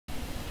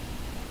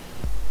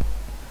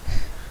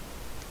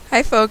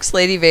Hi folks,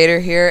 Lady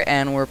Vader here,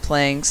 and we're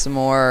playing some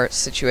more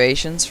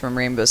situations from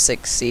Rainbow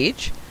Six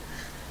Siege.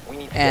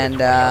 And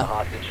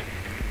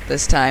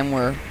this time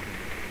we're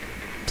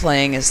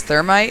playing as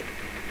Thermite,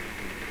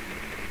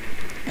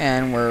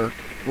 and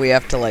we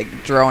have to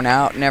like drone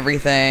out and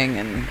everything,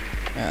 and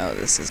oh,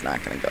 this is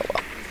not going to go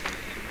well.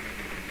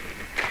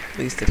 At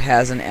least it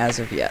hasn't as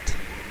of yet.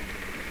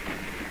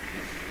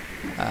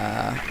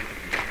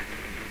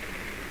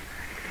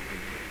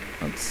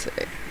 Let's see.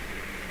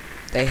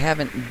 They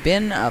haven't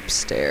been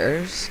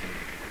upstairs.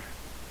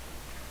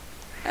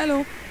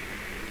 Hello.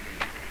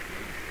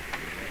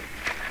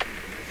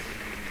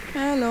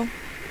 Hello.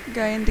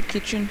 Guy in the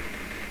kitchen.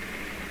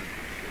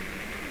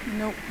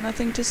 Nope,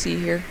 nothing to see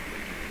here.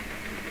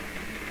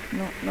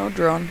 No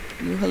drone.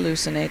 You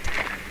hallucinate.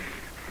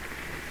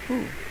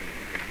 Ooh.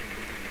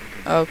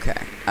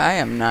 Okay. I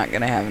am not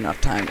gonna have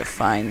enough time to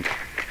find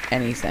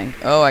anything.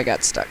 Oh, I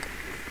got stuck.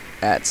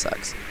 That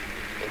sucks.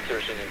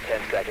 Insertion in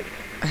 10 seconds.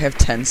 I have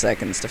 10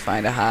 seconds to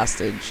find a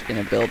hostage in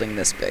a building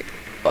this big.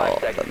 Oh,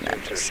 doesn't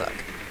that just suck?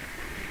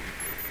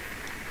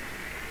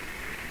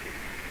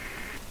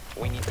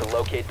 We need to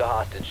locate the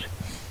hostage.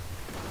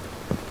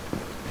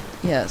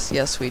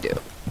 Yes, we do.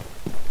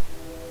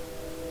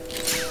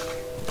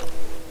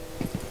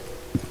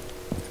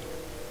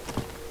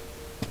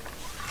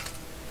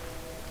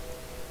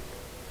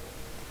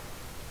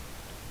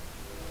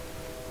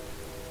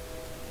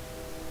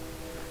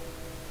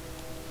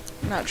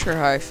 I'm not sure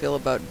how I feel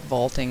about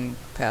vaulting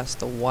past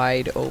the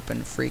wide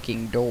open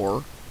freaking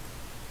door.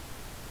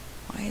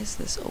 Why is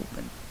this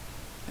open?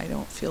 I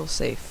don't feel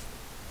safe.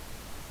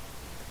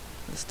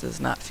 This does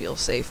not feel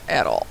safe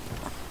at all.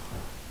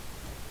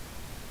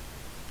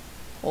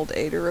 Hold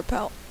A to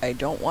repel. I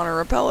don't want to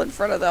repel in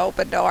front of the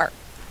open door.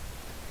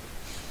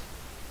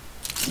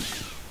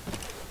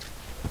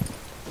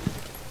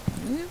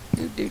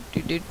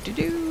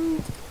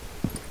 Do.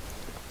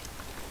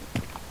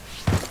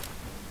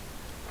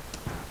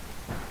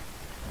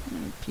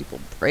 People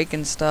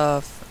breaking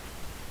stuff.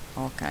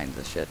 All kinds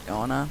of shit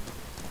going on.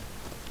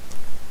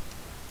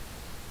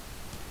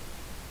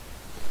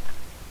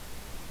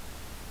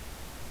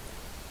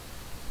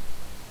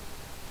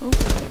 Oh.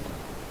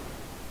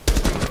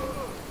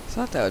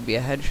 Thought that would be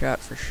a headshot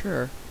for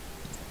sure.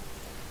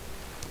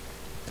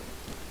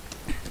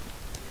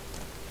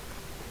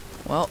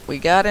 Well, we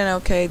got in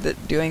okay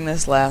doing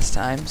this last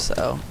time,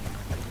 so...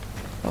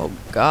 Oh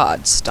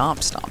god,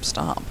 stomp, stomp,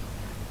 stomp.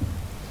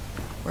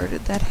 Where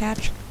did that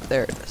hatch?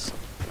 There it is.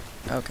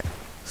 Okay,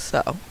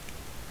 so...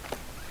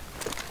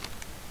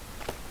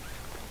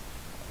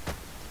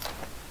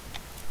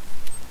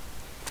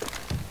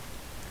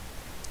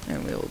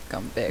 And we will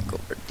come back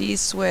over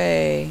this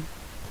way.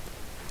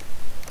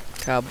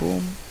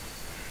 Kaboom.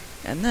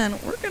 And then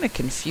we're gonna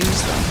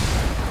confuse them.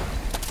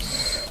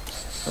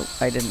 Oh,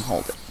 I didn't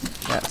hold it.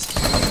 Yes.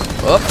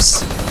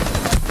 Oops.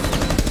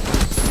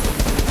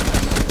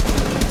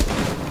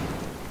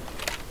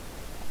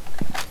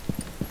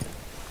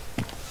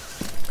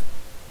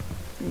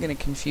 I'm gonna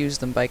confuse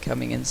them by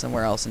coming in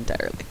somewhere else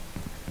entirely.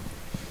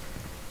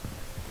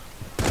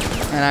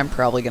 And I'm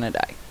probably gonna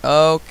die.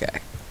 Okay.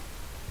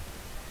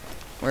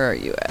 Where are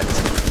you at?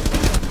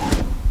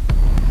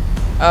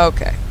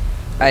 Okay.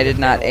 I did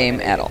not aim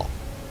at all.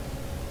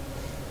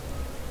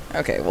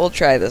 Okay, we'll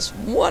try this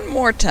one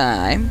more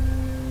time.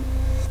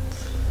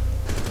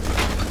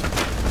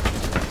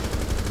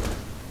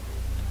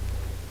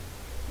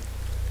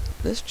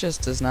 This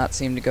just does not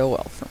seem to go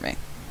well for me.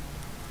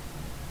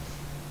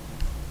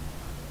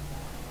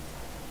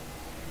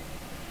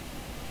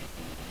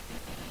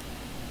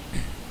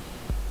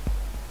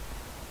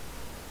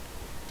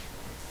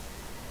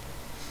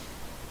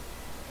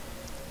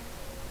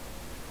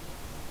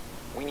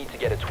 We need to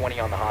get a 20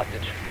 on the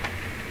hostage.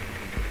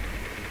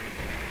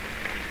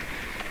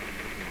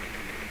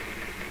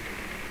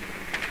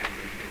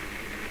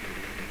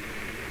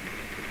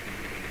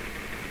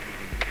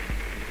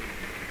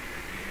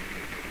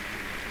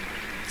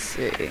 Let's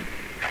see.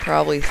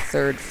 Probably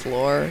third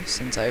floor,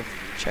 since I've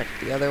checked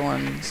the other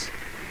ones.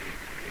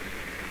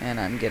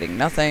 And I'm getting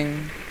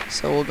nothing.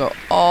 So we'll go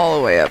all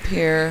the way up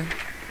here.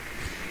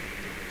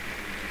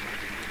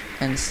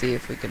 And see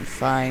if we can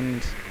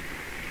find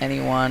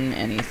anyone,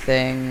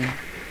 anything.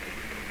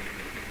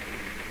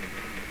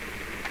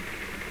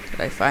 Did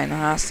I find the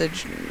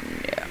hostage?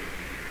 Yeah.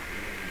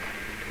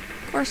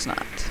 Of course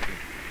not.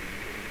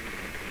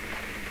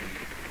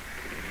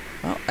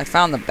 Well, I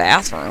found the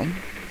bathroom.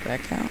 Does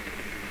that count?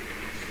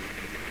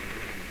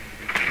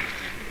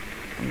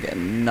 I'm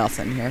getting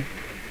nothing here.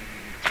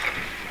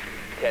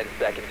 10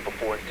 seconds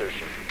before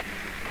insertion.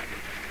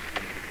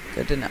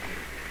 Good to know.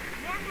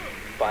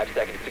 5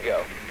 seconds to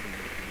go.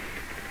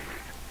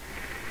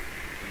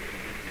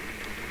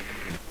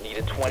 Need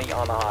a 20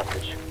 on the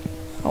hostage.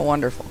 Oh,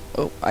 wonderful.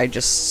 Oh, I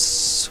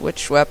just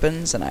switched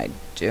weapons, and I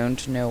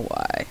don't know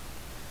why.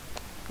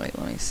 Wait,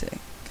 let me see.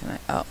 Can I...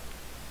 Oh.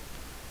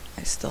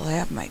 I still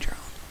have my drone.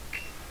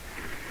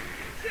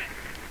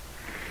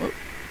 Whoa.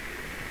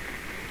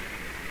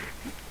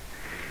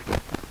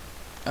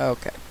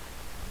 Okay.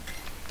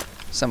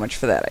 So much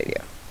for that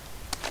idea.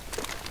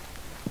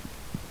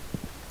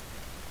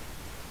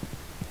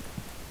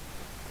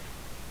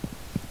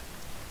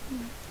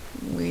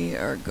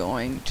 are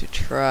going to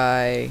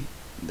try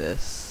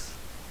this.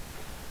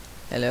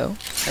 Hello?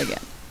 Again.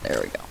 There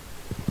we go.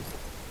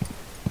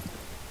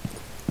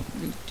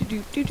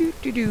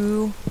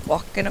 Do-do-do-do-do-do.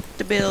 Walking up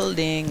the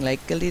building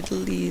like a little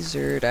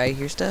lizard. I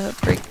hear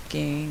stuff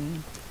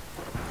breaking.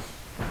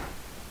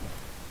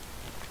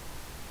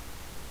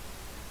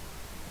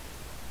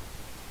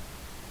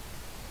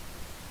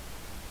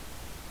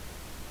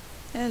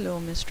 Hello,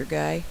 Mr.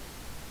 Guy.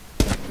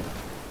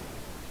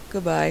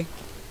 Goodbye.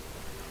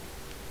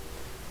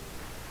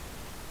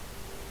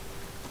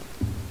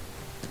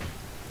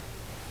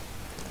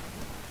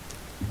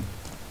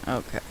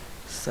 Okay,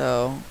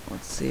 so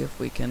let's see if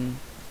we can...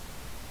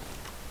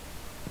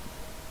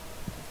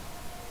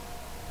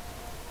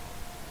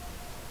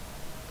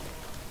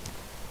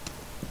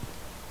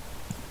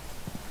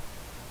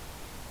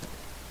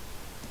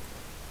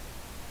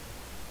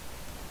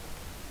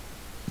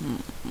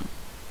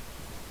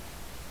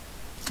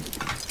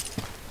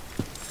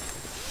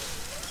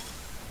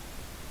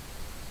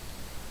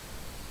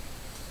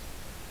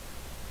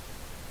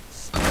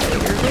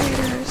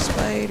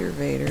 Spider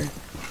Vader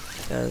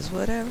does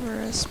whatever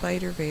a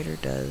Spider Vader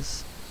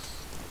does.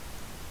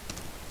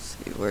 Let's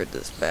see, where'd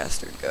this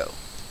bastard go?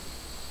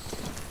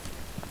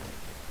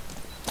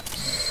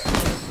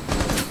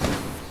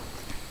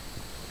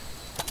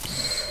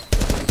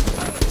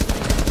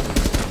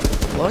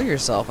 Blow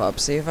yourself up,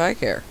 see if I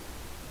care.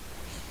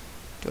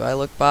 Do I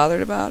look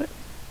bothered about it?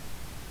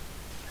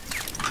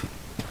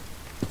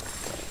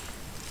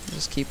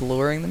 Just keep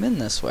luring them in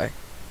this way.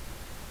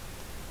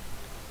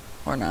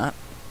 Or not.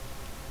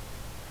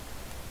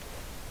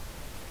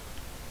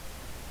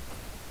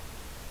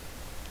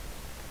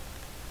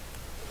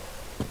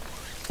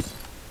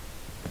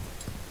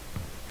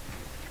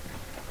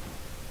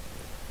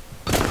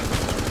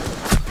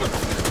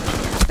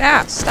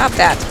 Ah, stop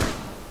that!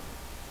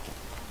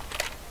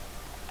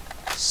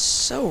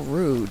 So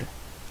rude.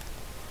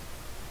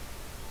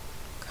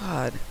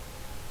 God.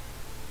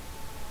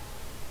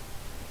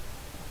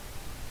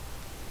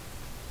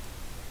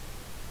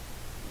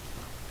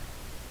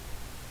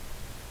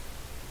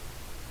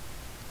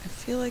 I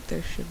feel like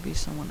there should be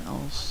someone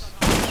else.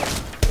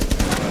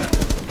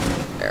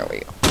 There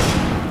we go.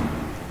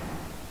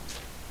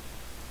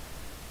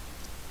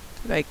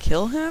 Did I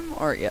kill him?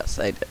 Or yes,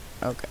 I did.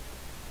 Okay.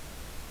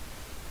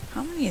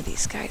 How many of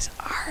these guys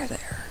are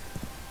there?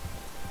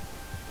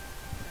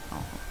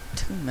 Oh,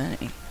 too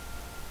many.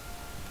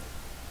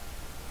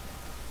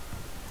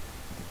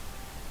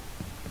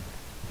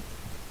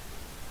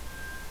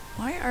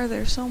 Why are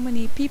there so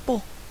many people?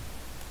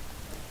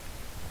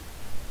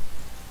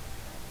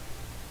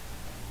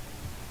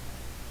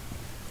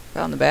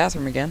 Found the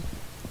bathroom again.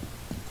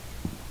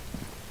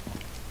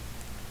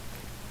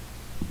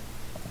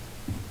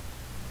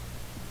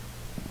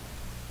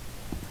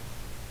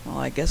 Well,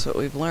 I guess what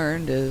we've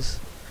learned is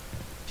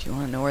if you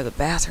want to know where the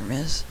bathroom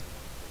is,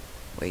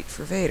 wait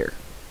for Vader.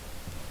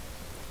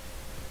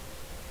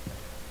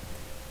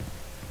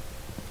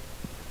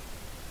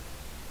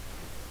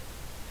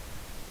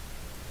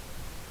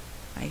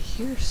 I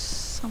hear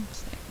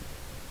something.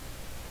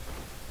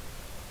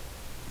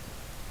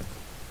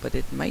 But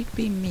it might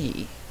be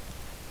me.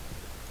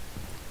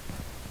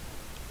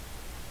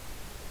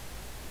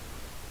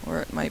 Or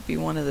it might be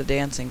one of the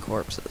dancing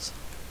corpses.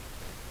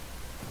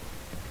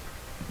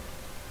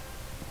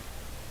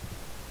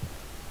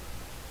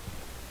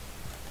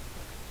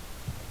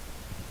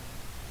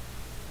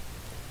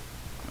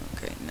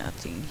 Okay,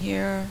 nothing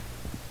here.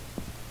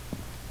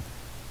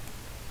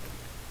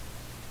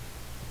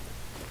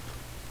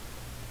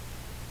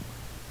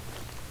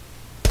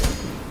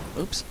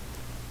 Oops.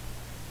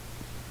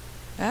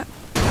 Ah.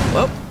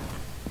 Whoa.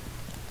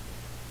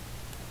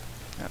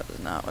 That was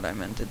not what I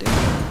meant to do.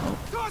 Oh.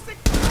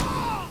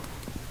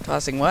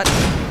 Tossing what?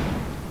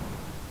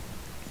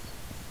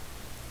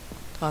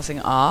 Tossing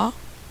ah?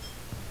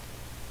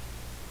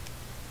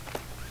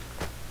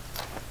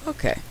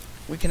 Okay.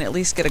 We can at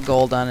least get a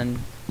goal done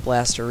and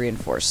blast a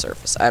reinforced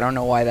surface. I don't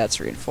know why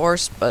that's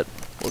reinforced, but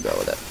we'll go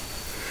with it.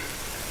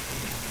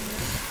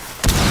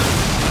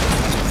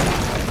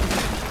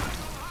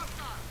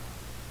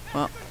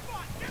 Well,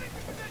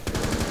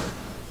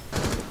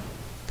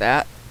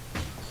 that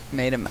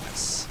made a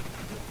mess.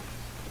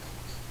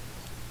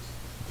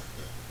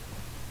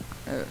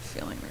 I have a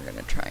feeling they're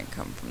going to try and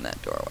come from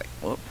that doorway.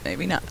 Well,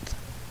 maybe not.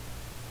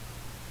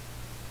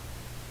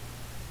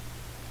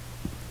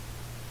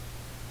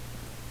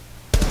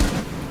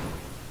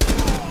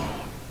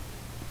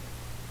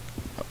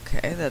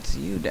 Okay, that's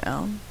you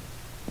down.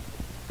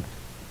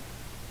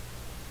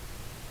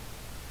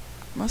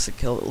 Must have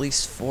killed at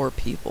least 4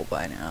 people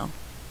by now.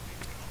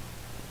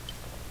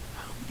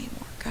 How many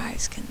more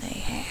guys can they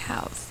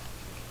have?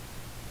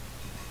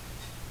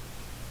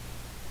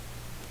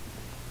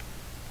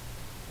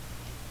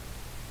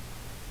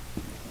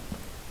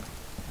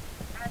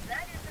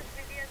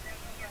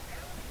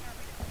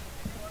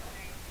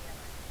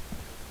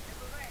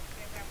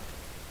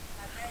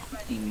 How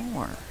many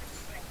more?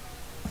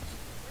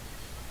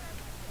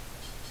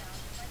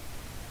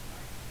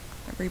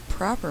 I Every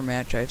proper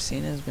match I've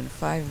seen has been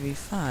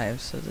 5v5,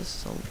 so this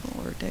is a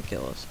little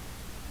ridiculous.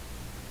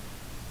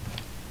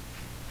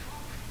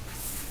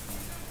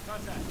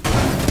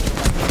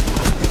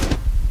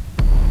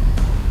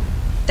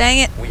 Dang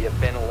it! We have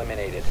been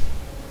eliminated.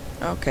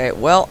 Okay,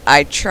 well,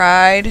 I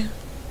tried,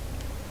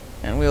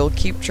 and we will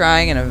keep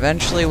trying, and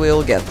eventually we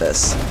will get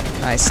this.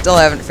 I still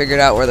haven't figured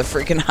out where the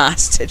freaking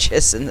hostage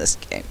is in this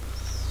game.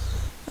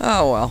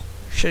 Oh well,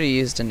 should have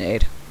used a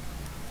nade.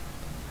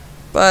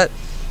 But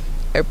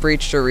I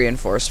breached a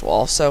reinforced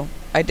wall, so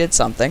I did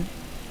something.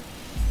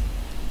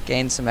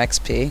 Gained some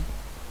XP,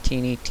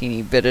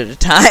 teeny bit at a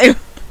time.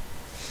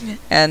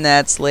 And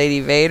that's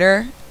Lady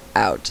Vader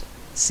out.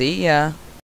 See ya.